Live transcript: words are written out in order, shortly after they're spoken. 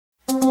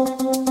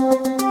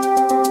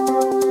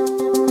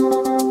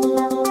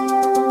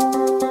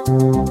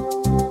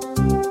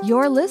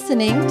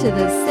listening to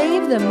the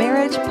Save the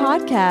Marriage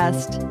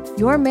podcast.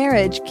 Your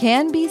marriage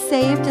can be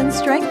saved and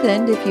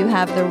strengthened if you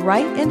have the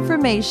right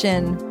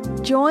information.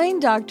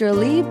 Join Dr.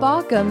 Lee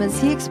Baucom as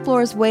he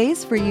explores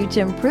ways for you to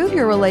improve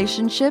your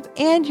relationship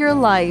and your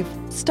life,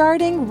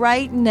 starting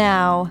right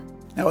now.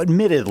 Now,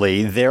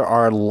 admittedly, there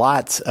are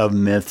lots of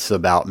myths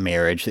about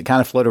marriage that kind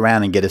of float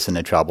around and get us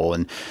into trouble.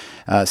 And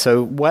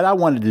so what I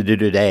wanted to do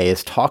today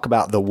is talk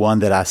about the one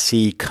that I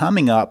see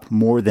coming up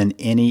more than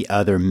any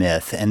other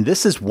myth. And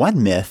this is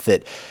one myth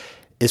that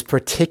is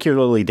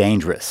particularly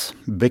dangerous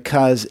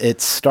because it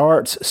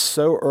starts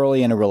so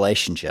early in a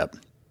relationship.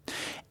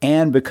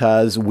 And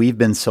because we've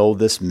been sold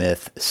this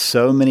myth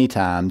so many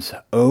times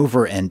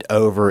over and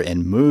over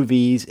in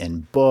movies,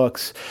 in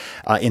books,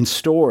 in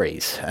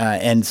stories.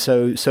 And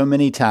so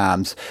many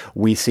times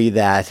we see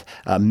that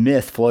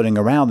myth floating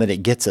around that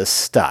it gets us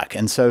stuck.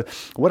 And so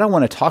what I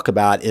want to talk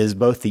about is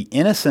both the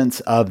innocence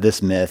of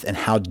this myth and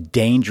how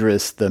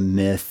dangerous the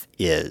myth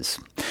is.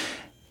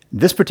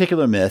 This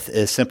particular myth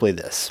is simply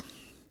this,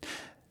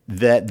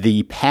 that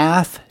the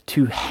path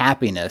to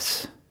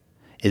happiness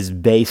is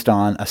based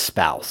on a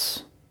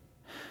spouse.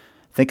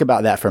 Think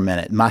about that for a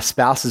minute. My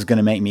spouse is going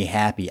to make me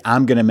happy.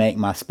 I'm going to make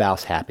my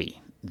spouse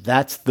happy.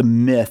 That's the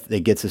myth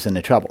that gets us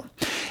into trouble.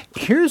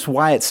 Here's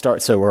why it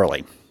starts so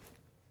early.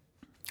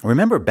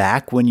 Remember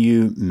back when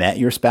you met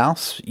your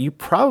spouse? You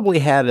probably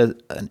had a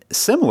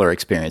similar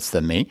experience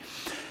than me.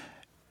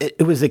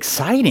 It was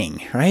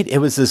exciting, right? It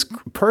was this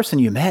person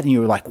you met and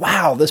you were like,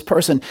 wow, this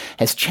person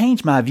has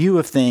changed my view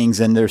of things.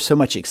 And there's so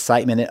much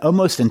excitement and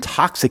almost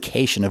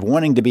intoxication of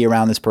wanting to be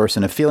around this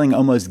person, of feeling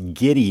almost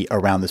giddy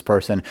around this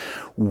person,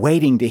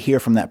 waiting to hear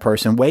from that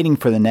person, waiting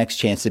for the next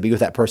chance to be with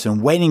that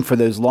person, waiting for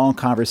those long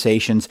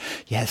conversations.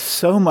 You had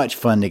so much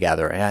fun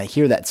together. And I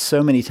hear that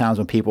so many times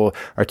when people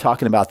are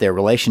talking about their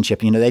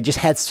relationship, they just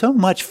had so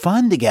much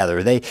fun together.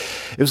 It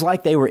was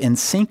like they were in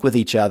sync with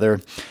each other.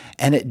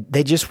 And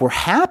they just were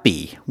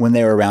happy when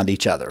they were around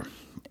each other.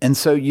 And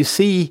so you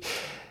see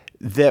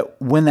that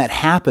when that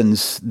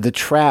happens, the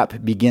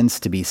trap begins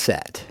to be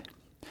set.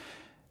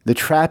 The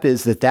trap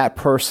is that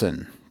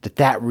person,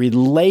 that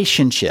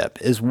relationship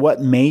is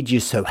what made you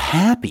so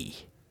happy.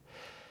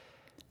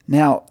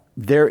 Now,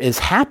 there is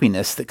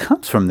happiness that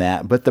comes from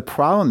that, but the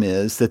problem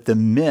is that the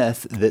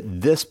myth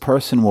that this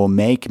person will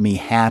make me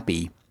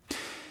happy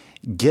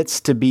gets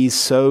to be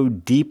so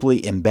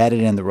deeply embedded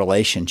in the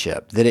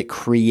relationship that it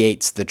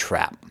creates the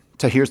trap.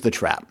 So here's the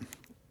trap.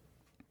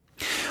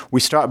 We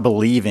start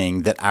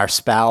believing that our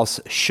spouse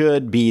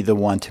should be the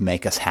one to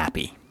make us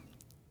happy.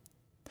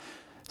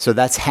 So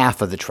that's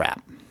half of the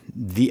trap.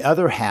 The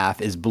other half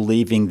is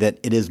believing that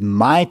it is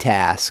my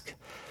task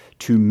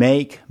to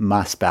make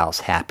my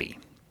spouse happy.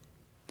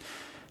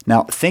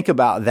 Now, think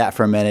about that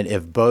for a minute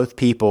if both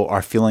people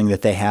are feeling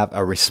that they have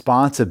a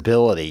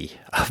responsibility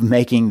of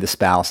making the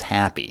spouse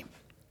happy.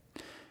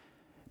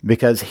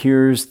 Because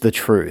here's the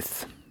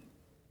truth.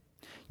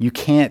 You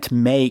can't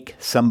make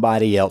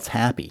somebody else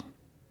happy.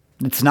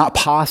 It's not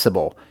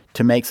possible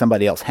to make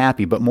somebody else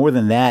happy, but more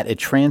than that, it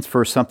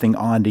transfers something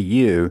onto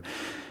you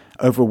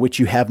over which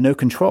you have no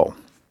control.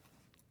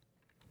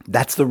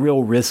 That's the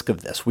real risk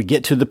of this. We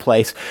get to the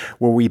place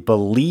where we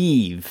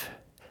believe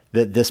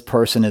that this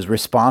person is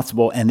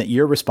responsible and that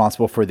you're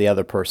responsible for the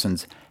other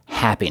person's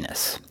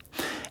happiness.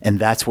 And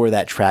that's where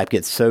that trap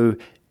gets so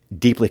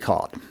deeply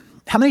caught.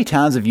 How many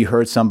times have you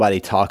heard somebody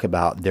talk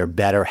about their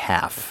better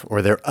half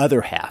or their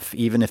other half?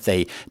 Even if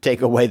they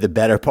take away the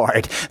better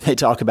part, they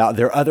talk about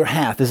their other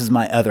half. This is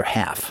my other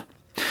half.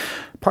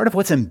 Part of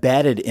what's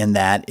embedded in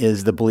that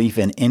is the belief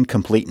in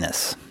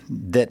incompleteness,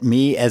 that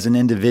me as an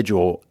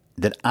individual,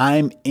 that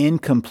I'm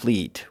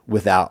incomplete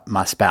without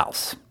my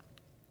spouse.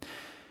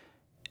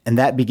 And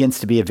that begins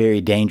to be a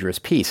very dangerous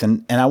piece.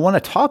 And I want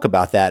to talk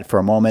about that for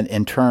a moment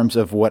in terms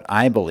of what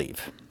I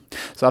believe.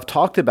 So I've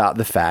talked about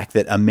the fact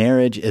that a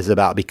marriage is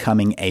about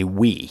becoming a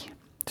we.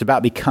 It's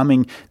about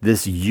becoming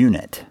this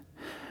unit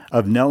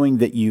of knowing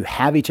that you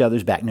have each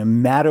other's back. No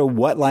matter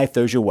what life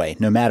throws your way,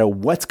 no matter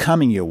what's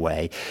coming your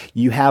way,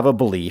 you have a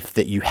belief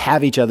that you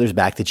have each other's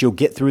back, that you'll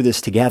get through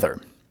this together.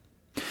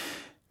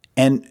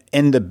 And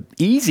in the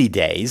easy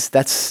days,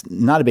 that's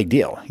not a big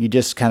deal. You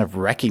just kind of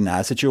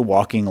recognize that you're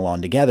walking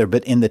along together.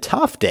 But in the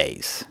tough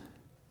days,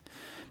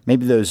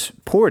 maybe those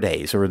poor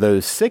days or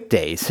those sick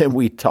days that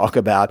we talk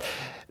about,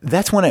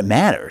 that's when it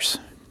matters.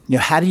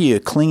 How do you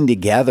cling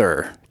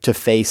together to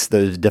face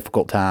those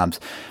difficult times?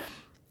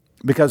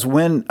 Because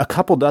when a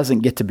couple doesn't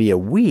get to be a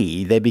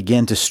we, they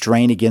begin to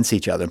strain against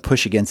each other and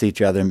push against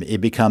each other. And it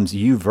becomes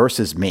you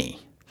versus me.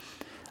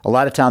 A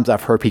lot of times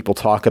I've heard people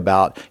talk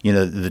about,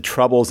 the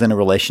troubles in a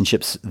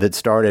relationships that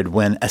started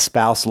when a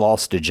spouse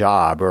lost a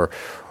job or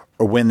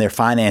when their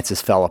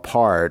finances fell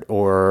apart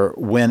or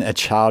when a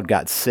child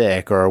got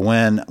sick or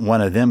when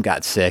one of them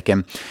got sick.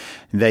 And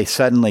they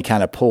suddenly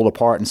kind of pulled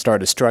apart and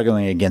started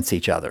struggling against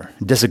each other,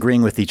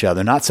 disagreeing with each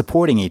other, not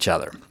supporting each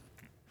other.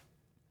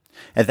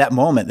 At that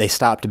moment, they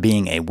stopped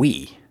being a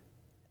we.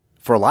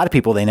 For a lot of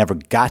people, they never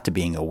got to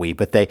being a we,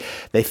 but they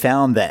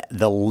found that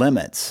the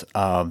limits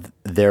of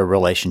their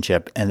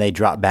relationship and they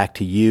dropped back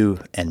to you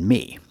and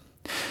me.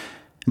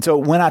 And so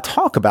when I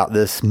talk about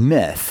this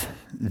myth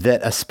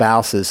that a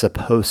spouse is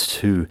supposed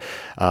to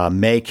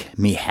make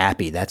me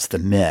happy, that's the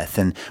myth.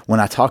 And when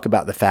I talk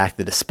about the fact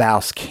that a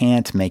spouse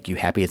can't make you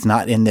happy, it's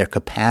not in their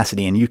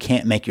capacity and you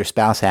can't make your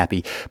spouse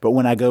happy. But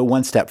when I go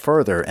one step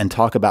further and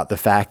talk about the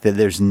fact that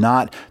there's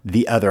not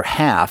the other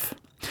half,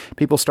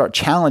 people start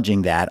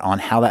challenging that on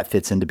how that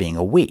fits into being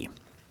a we.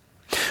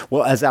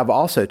 Well, as I've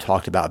also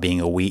talked about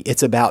being a we,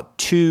 it's about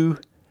two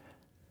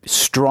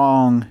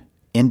strong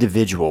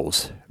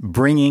individuals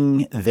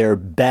bringing their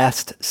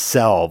best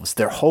selves,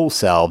 their whole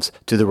selves,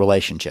 to the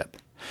relationship.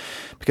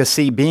 Because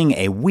see, being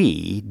a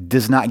we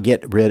does not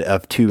get rid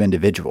of two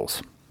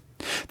individuals.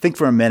 Think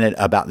for a minute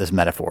about this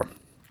metaphor.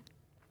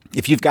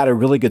 If you've got a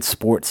really good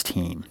sports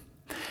team,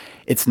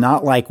 it's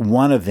not like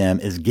one of them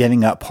is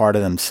giving up part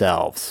of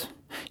themselves.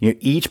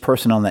 Each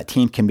person on that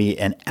team can be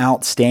an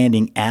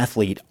outstanding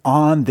athlete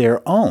on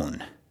their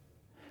own,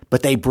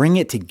 but they bring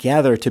it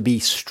together to be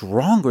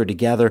stronger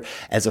together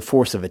as a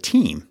force of a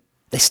team.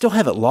 They still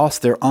haven't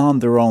lost their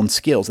own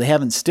skills.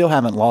 They still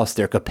haven't lost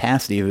their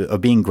capacity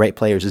of being great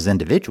players as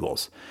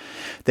individuals.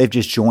 They've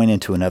just joined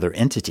into another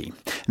entity.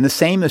 And the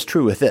same is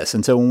true with this.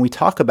 And so when we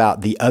talk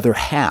about the other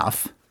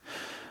half,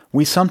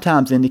 we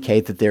sometimes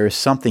indicate that there is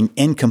something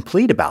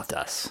incomplete about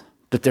us,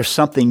 that there's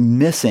something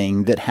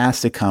missing that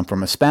has to come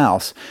from a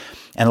spouse.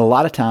 And a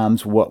lot of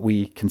times what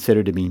we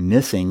consider to be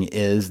missing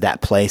is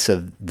that place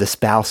of the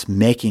spouse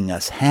making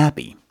us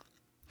happy.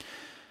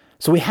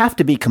 So we have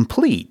to be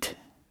complete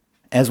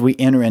as we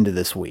enter into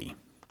this we.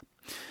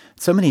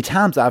 So many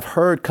times I've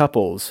heard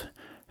couples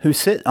who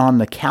sit on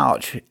the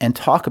couch and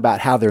talk about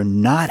how they're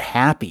not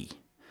happy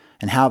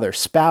and how their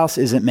spouse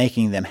isn't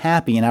making them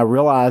happy. And I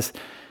realize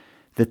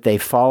that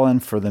they've fallen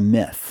for the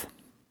myth.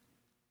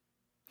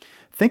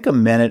 Think a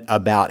minute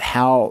about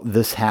how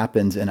this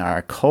happens in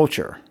our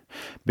culture.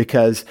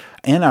 Because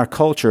in our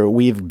culture,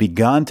 we've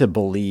begun to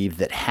believe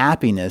that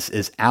happiness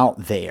is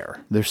out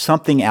there. There's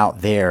something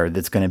out there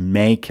that's going to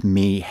make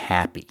me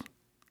happy.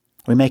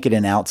 We make it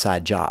an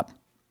outside job.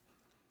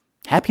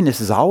 Happiness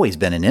has always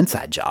been an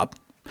inside job.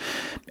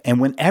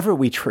 And whenever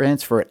we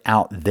transfer it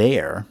out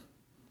there,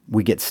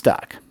 we get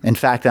stuck. In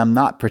fact, I'm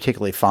not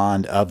particularly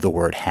fond of the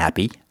word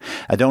happy.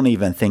 I don't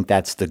even think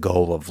that's the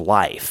goal of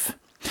life.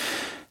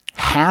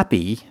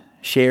 Happy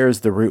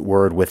shares the root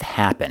word with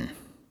happen.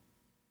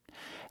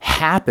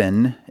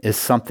 Happen is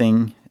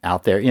something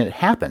out there. It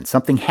happens.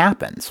 Something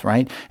happens,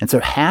 right? And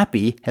so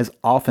happy has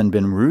often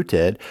been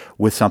rooted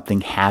with something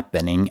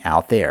happening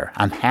out there.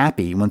 I'm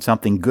happy when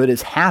something good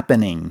is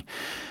happening.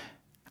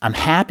 I'm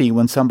happy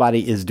when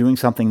somebody is doing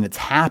something that's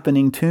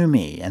happening to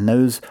me. And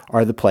those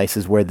are the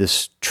places where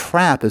this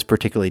trap is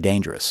particularly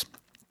dangerous.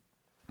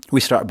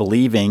 We start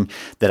believing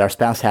that our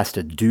spouse has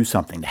to do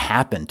something to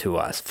happen to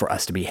us for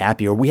us to be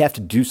happy, or we have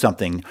to do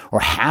something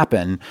or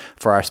happen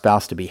for our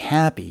spouse to be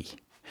happy,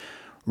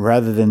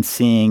 rather than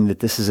seeing that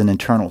this is an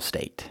internal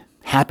state.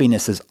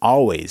 Happiness has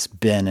always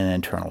been an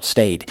internal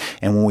state,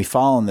 and when we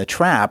fall in the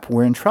trap,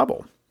 we're in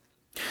trouble.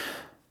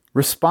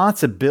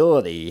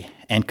 Responsibility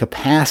and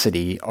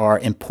capacity are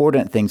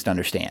important things to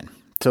understand.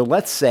 So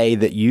let's say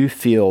that you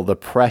feel the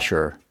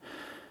pressure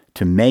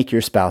to make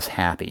your spouse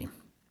happy.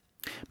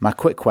 My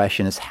quick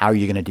question is, how are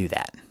you going to do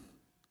that?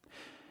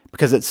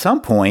 Because at some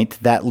point,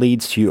 that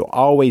leads to you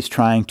always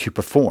trying to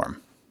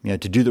perform. To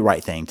do the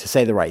right thing, to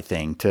say the right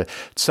thing, to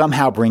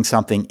somehow bring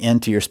something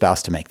into your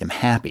spouse to make them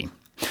happy.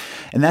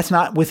 And that's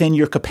not within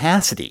your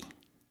capacity.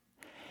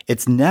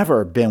 It's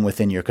never been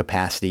within your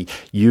capacity.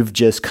 You've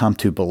just come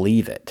to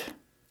believe it.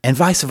 And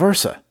vice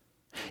versa.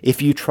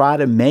 If you try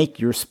to make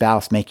your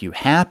spouse make you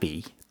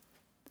happy,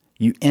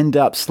 you end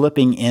up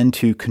slipping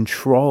into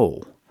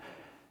control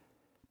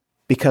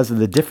because of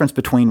the difference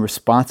between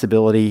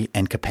responsibility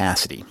and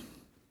capacity.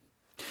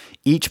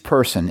 Each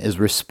person is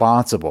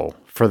responsible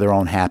for their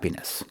own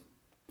happiness.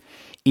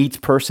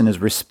 Each person is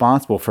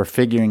responsible for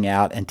figuring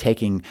out and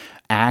taking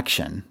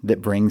action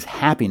that brings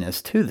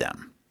happiness to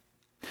them.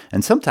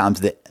 And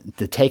sometimes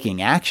the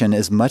taking action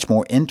is much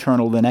more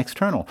internal than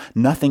external.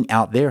 Nothing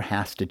out there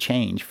has to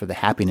change for the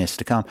happiness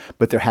to come,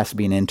 but there has to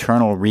be an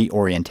internal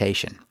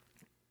reorientation.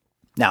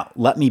 Now,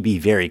 let me be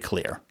very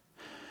clear.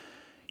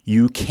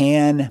 You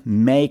can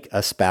make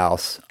a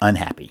spouse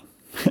unhappy.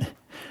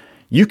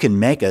 You can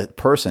make a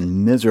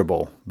person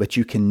miserable, but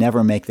you can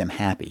never make them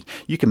happy.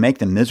 You can make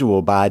them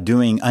miserable by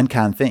doing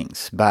unkind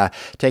things, by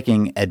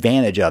taking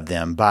advantage of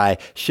them, by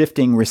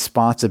shifting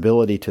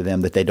responsibility to them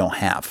that they don't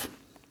have.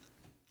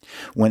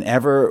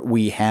 Whenever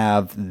we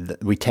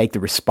take the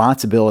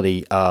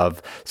responsibility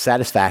of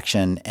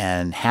satisfaction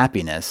and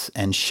happiness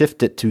and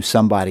shift it to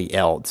somebody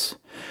else,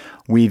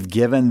 we've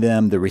given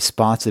them the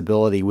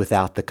responsibility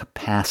without the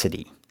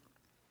capacity.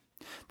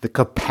 The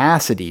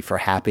capacity for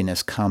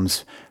happiness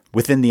comes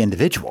within the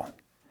individual.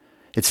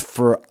 It's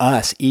for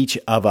us, each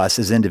of us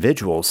as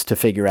individuals, to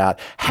figure out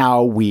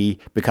how we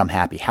become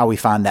happy, how we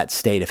find that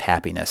state of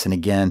happiness. And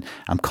again,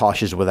 I'm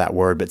cautious with that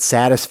word, but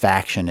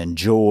satisfaction and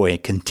joy,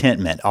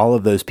 contentment, all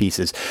of those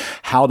pieces,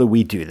 how do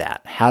we do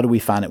that? How do we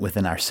find it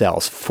within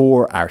ourselves,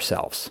 for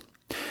ourselves?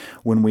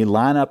 when we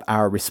line up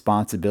our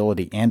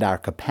responsibility and our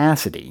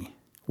capacity,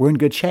 we're in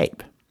good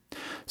shape.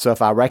 So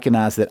if I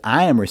recognize that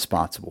I am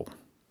responsible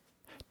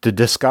to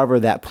discover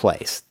that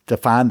place, to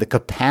find the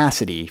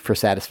capacity for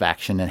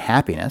satisfaction and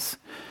happiness,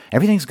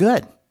 everything's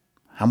good.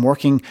 I'm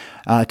working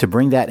to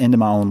bring that into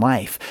my own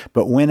life.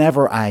 But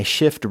whenever I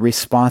shift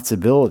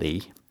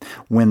responsibility,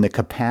 when the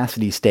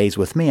capacity stays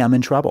with me, I'm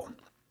in trouble.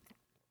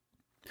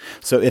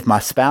 So if my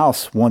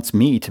spouse wants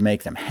me to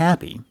make them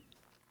happy,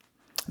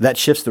 that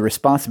shifts the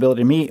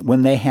responsibility to me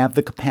when they have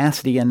the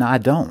capacity and I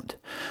don't.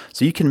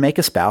 So you can make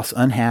a spouse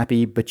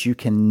unhappy, but you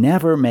can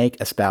never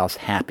make a spouse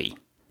happy.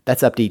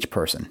 That's up to each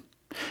person.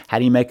 How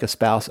do you make a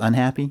spouse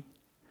unhappy?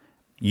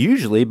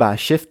 Usually by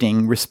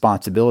shifting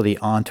responsibility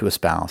onto a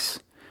spouse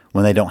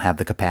when they don't have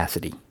the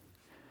capacity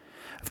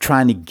of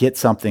trying to get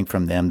something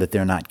from them that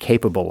they're not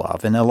capable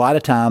of. And a lot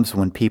of times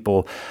when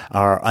people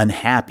are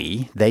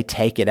unhappy, they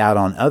take it out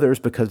on others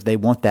because they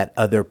want that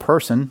other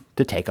person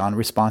to take on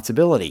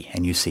responsibility.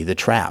 And you see the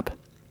trap.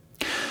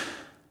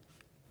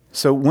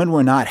 So when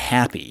we're not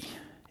happy,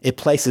 it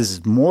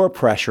places more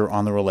pressure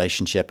on the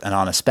relationship and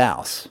on a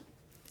spouse.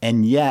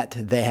 And yet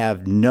they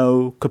have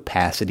no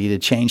capacity to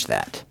change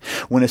that.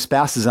 When a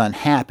spouse is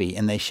unhappy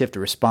and they shift a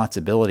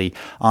responsibility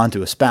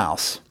onto a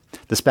spouse,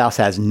 the spouse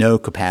has no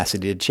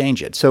capacity to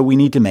change it. So we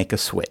need to make a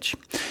switch.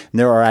 And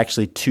there are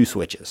actually two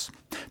switches.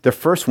 The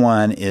first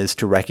one is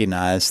to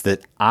recognize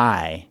that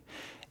I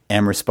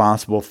am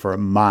responsible for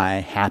my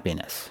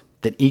happiness.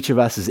 That each of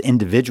us as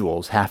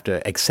individuals have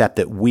to accept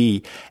that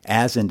we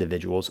as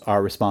individuals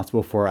are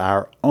responsible for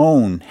our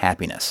own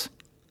happiness.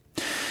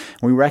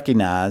 We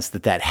recognize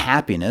that that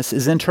happiness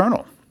is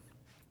internal.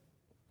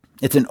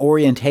 It's an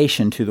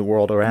orientation to the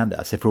world around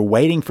us. If we're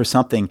waiting for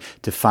something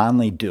to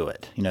finally do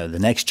it, the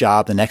next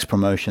job, the next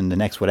promotion, the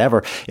next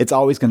whatever, it's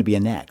always going to be a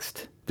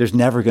next. There's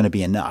never going to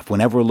be enough.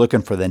 Whenever we're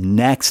looking for the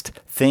next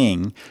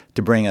thing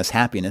to bring us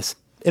happiness,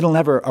 it'll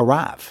never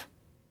arrive.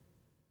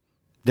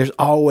 There's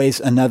always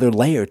another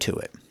layer to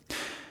it,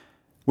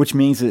 which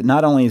means that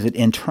not only is it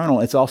internal,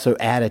 it's also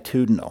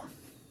attitudinal.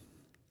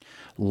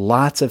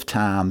 Lots of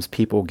times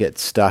people get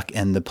stuck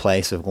in the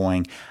place of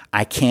going,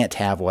 I can't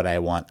have what I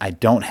want. I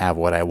don't have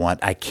what I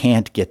want. I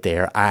can't get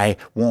there. I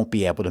won't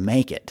be able to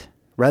make it.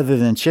 Rather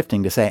than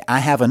shifting to say, I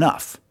have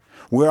enough.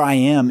 Where I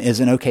am is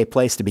an okay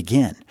place to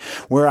begin.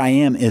 Where I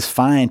am is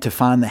fine to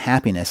find the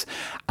happiness.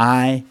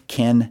 I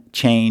can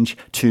change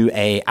to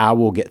I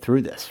will get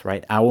through this,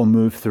 right? I will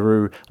move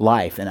through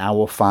life and I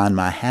will find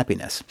my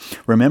happiness.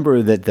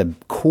 Remember that the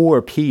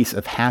core piece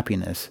of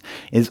happiness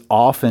is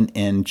often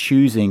in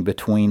choosing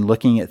between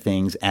looking at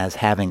things as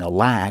having a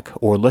lack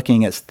or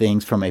looking at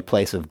things from a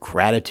place of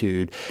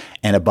gratitude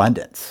and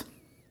abundance.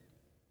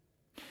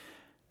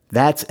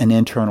 That's an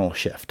internal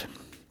shift.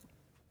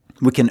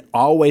 We can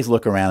always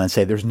look around and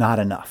say, there's not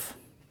enough.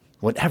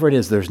 Whatever it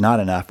is, there's not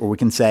enough. Or we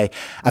can say,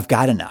 I've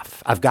got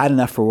enough. I've got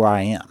enough for where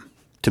I am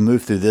to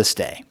move through this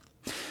day.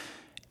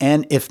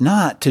 And if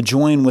not, to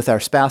join with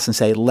our spouse and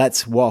say,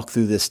 let's walk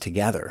through this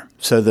together.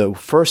 So the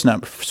first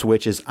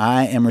switch is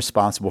I am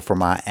responsible for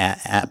my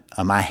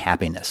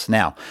happiness.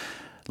 Now,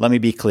 let me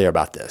be clear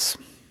about this.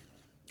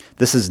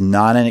 This is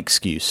not an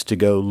excuse to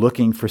go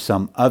looking for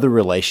some other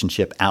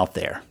relationship out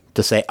there.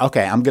 To say,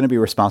 okay, I'm going to be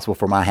responsible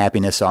for my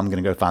happiness, so I'm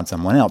going to go find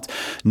someone else.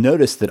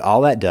 Notice that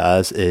all that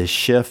does is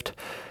shift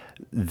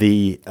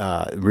the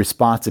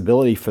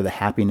responsibility for the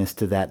happiness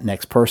to that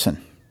next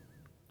person.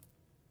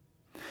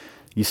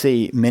 You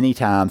see, many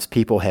times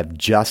people have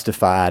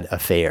justified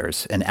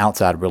affairs and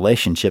outside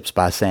relationships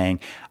by saying,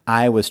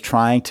 I was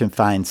trying to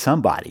find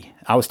somebody.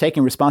 I was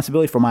taking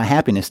responsibility for my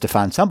happiness to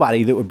find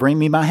somebody that would bring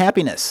me my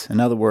happiness. In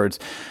other words,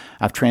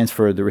 I've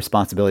transferred the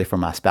responsibility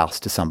from my spouse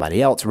to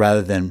somebody else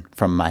rather than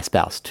from my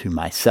spouse to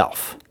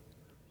myself.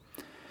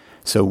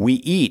 So we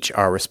each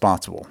are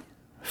responsible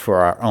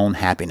for our own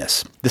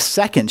happiness. The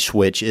second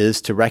switch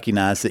is to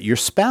recognize that your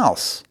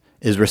spouse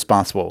is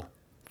responsible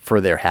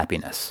for their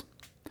happiness.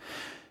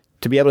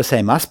 To be able to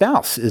say, my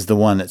spouse is the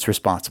one that's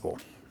responsible.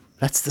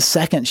 That's the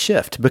second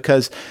shift,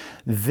 because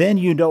then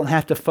you don't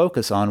have to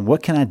focus on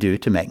what can I do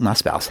to make my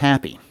spouse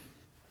happy.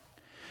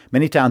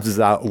 Many times as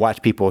I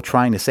watch people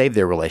trying to save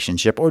their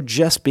relationship or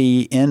just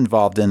be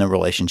involved in a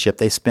relationship,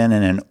 they spend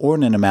an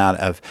inordinate amount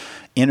of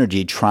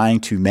energy trying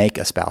to make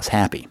a spouse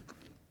happy.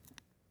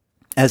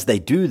 As they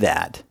do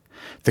that,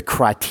 the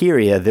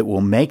criteria that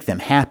will make them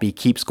happy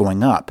keeps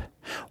going up.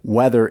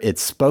 Whether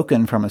it's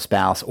spoken from a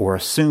spouse or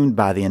assumed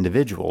by the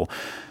individual,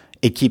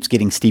 it keeps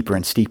getting steeper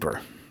and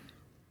steeper.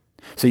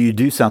 So you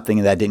do something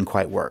and that didn't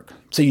quite work.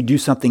 So you do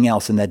something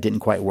else and that didn't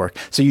quite work.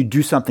 So you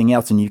do something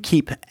else and you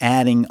keep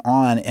adding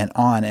on and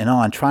on and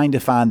on, trying to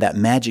find that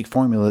magic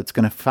formula that's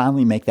going to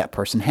finally make that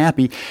person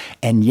happy,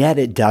 and yet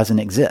it doesn't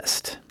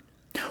exist.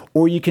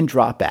 Or you can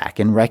drop back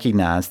and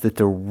recognize that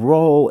the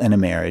role in a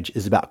marriage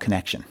is about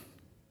connection.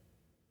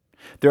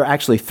 There are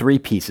actually 3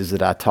 pieces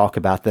that I talk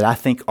about that I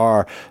think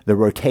are the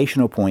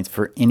rotational points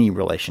for any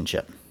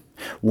relationship.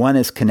 One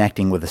is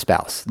connecting with a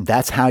spouse.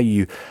 That's how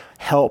you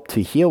help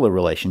to heal a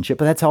relationship,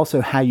 but that's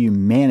also how you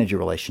manage a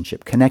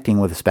relationship, connecting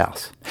with a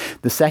spouse.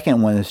 The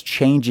second one is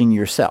changing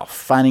yourself,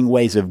 finding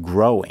ways of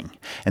growing.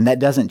 And that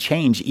doesn't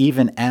change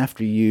even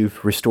after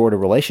you've restored a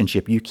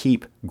relationship. You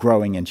keep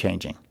growing and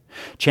changing.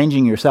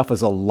 Changing yourself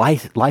is a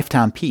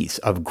lifetime piece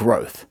of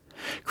growth.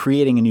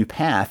 Creating a new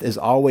path is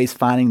always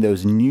finding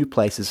those new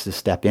places to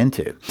step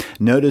into.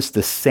 Notice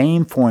the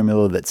same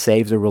formula that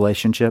saves a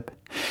relationship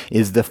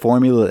is the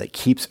formula that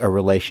keeps a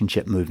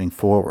relationship moving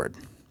forward.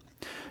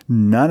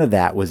 None of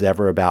that was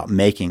ever about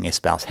making a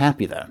spouse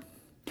happy, though.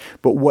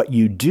 But what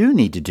you do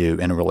need to do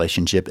in a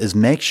relationship is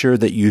make sure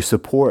that you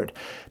support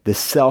the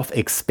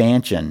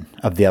self-expansion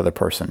of the other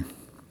person.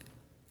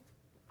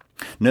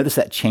 Notice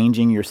that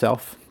changing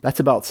yourself, that's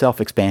about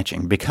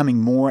self-expansion,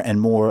 becoming more and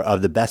more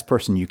of the best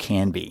person you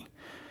can be.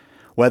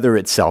 Whether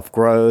it's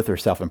self-growth or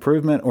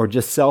self-improvement or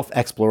just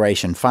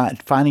self-exploration,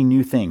 finding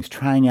new things,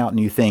 trying out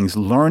new things,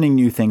 learning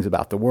new things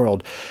about the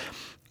world.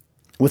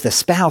 With a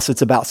spouse,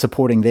 it's about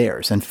supporting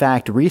theirs. In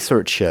fact,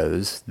 research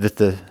shows that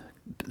the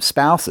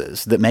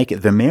spouses that make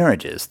it, the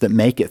marriages that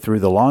make it through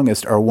the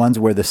longest are ones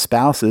where the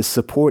spouses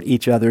support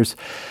each other's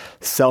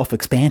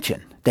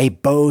self-expansion. They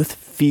both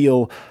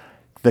feel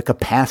the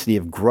capacity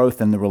of growth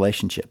in the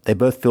relationship. They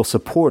both feel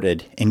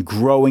supported in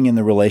growing in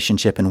the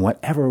relationship in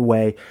whatever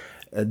way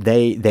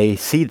they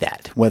see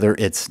that, whether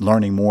it's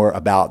learning more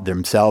about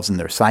themselves and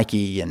their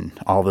psyche and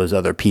all those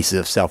other pieces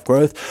of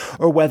self-growth,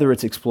 or whether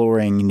it's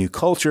exploring new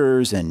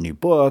cultures and new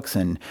books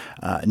and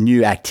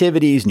new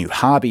activities, new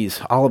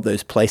hobbies, all of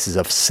those places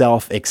of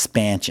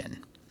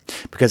self-expansion.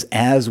 Because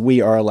as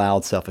we are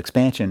allowed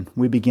self-expansion,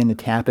 we begin to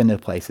tap into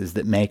places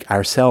that make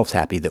ourselves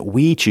happy, that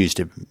we choose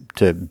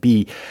to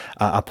be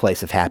a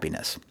place of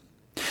happiness.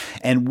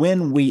 And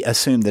when we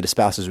assume that a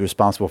spouse is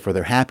responsible for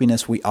their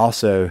happiness, we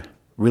also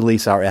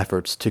release our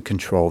efforts to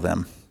control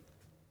them.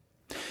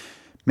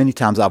 Many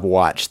times I've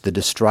watched the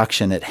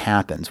destruction that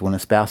happens when a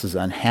spouse is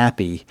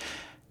unhappy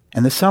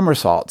and the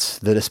somersaults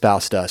that a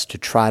spouse does to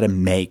try to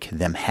make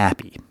them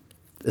happy.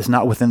 It's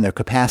not within their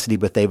capacity,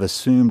 but they've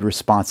assumed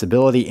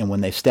responsibility, and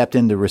when they've stepped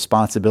into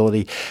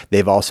responsibility,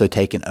 they've also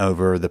taken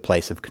over the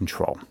place of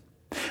control.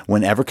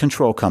 Whenever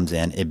control comes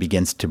in, it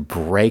begins to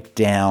break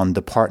down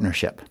the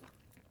partnership.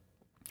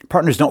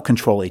 Partners don't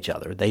control each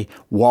other. They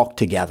walk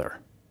together.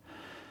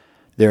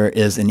 There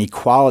is an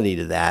equality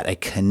to that, a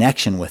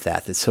connection with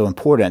that that's so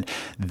important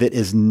that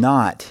is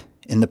not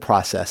in the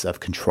process of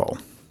control.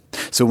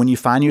 So when you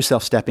find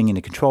yourself stepping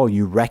into control,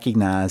 you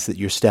recognize that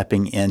you're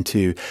stepping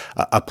into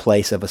a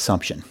place of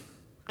assumption,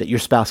 that your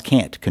spouse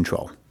can't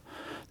control,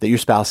 that your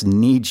spouse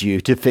needs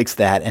you to fix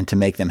that and to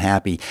make them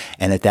happy.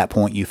 And at that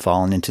point, you've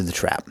fallen into the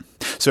trap.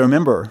 So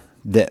remember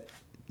that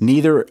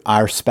neither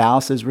our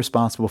spouse is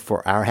responsible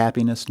for our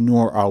happiness,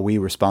 nor are we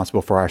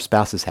responsible for our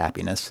spouse's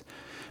happiness.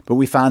 But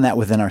we find that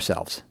within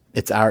ourselves.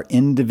 It's our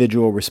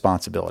individual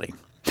responsibility.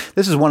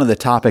 This is one of the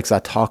topics I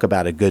talk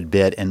about a good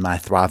bit in my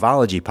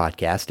Thriveology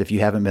podcast. If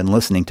you haven't been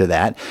listening to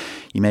that,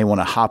 you may want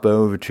to hop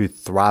over to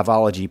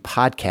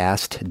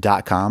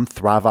thriveologypodcast.com,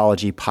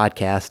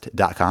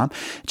 thriveologypodcast.com.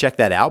 Check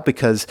that out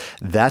because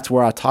that's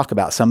where I talk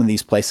about some of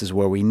these places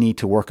where we need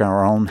to work on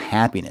our own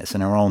happiness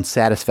and our own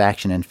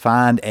satisfaction and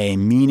find a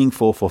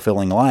meaningful,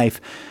 fulfilling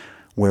life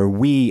where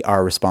we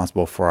are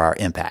responsible for our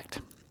impact.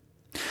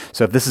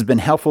 So if this has been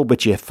helpful,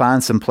 but you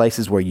find some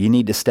places where you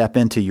need to step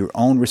into your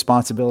own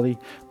responsibility,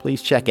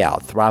 please check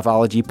out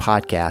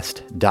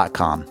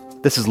thriveologypodcast.com.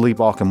 This is Lee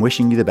Balcom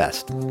wishing you the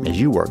best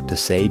as you work to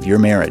save your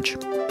marriage.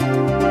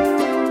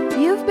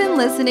 You've been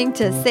listening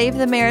to Save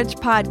the Marriage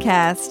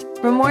podcast.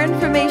 For more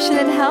information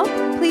and help,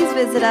 please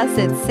visit us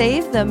at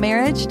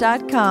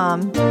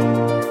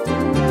savethemarriage.com.